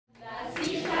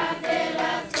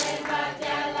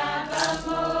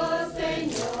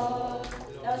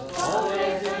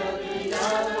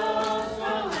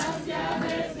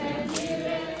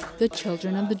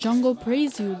children of the jungle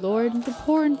praise you, Lord, the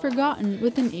poor and forgotten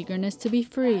with an eagerness to be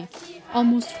free.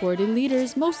 Almost 40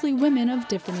 leaders, mostly women of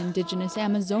different indigenous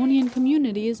Amazonian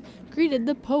communities, greeted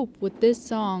the Pope with this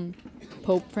song.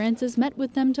 Pope Francis met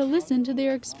with them to listen to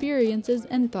their experiences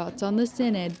and thoughts on the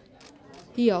Synod.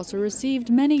 He also received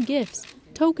many gifts,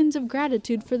 tokens of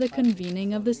gratitude for the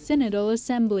convening of the Synodal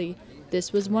Assembly.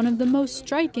 This was one of the most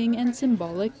striking and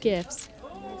symbolic gifts.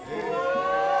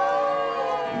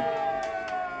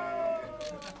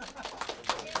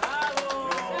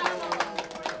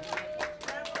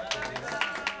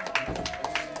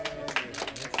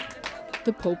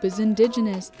 The Pope is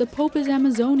indigenous, the Pope is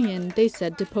Amazonian, they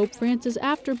said to Pope Francis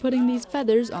after putting these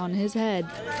feathers on his head.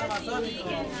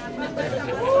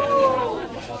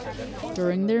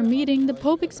 During their meeting, the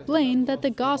Pope explained that the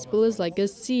gospel is like a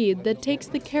seed that takes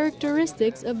the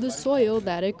characteristics of the soil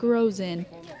that it grows in.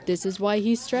 This is why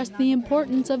he stressed the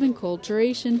importance of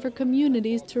enculturation for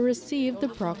communities to receive the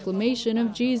proclamation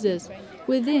of Jesus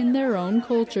within their own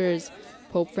cultures.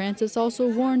 Pope Francis also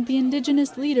warned the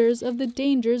indigenous leaders of the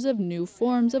dangers of new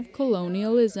forms of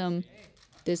colonialism.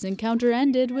 This encounter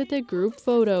ended with a group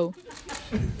photo.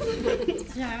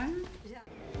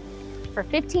 For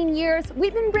 15 years,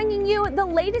 we've been bringing you the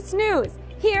latest news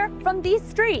here from these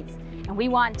streets. And we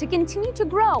want to continue to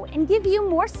grow and give you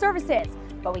more services,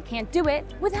 but we can't do it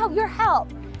without your help.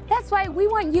 That's why we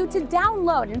want you to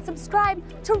download and subscribe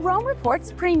to Rome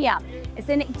Reports Premium. It's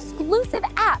an exclusive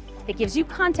app that gives you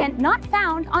content not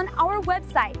found on our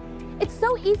website. It's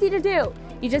so easy to do.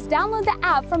 You just download the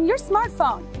app from your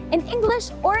smartphone in English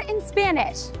or in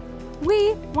Spanish.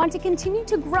 We want to continue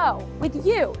to grow with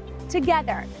you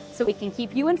together so we can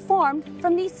keep you informed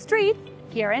from these streets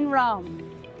here in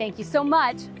Rome. Thank you so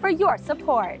much for your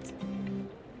support.